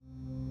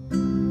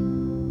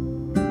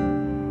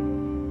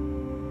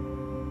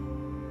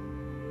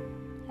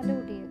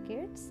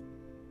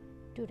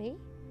Today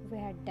we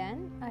had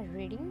done a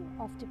reading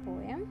of the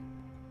poem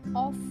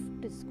Off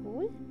to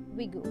School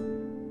We Go.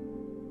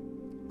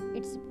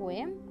 It's a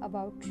poem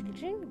about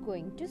children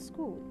going to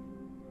school.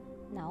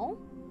 Now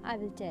I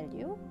will tell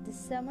you the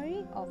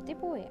summary of the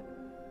poem.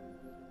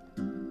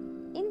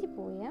 In the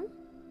poem,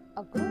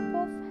 a group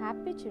of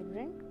happy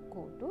children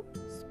go to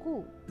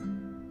school.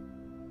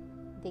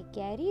 They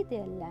carry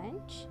their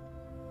lunch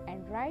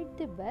and ride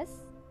the bus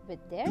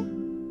with their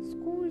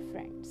school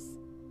friends.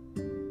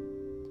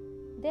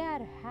 They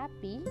are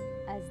happy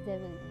as they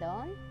will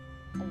learn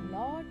a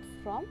lot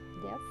from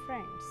their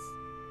friends.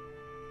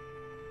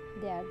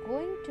 They are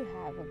going to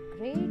have a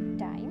great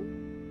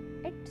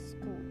time at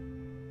school.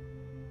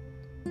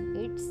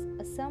 It's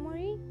a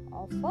summary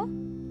of a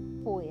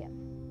poem.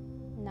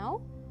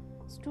 Now,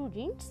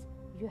 students,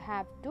 you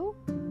have to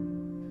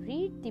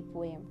read the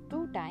poem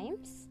 2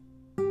 times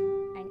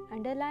and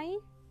underline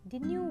the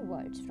new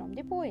words from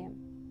the poem.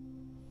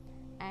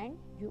 And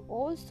you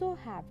also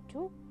have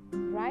to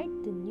write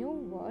the new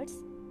words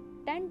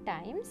 10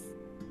 times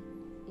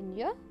in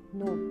your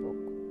notebook.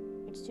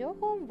 It's your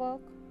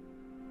homework.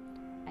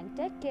 And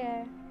take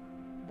care.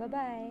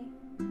 Bye-bye.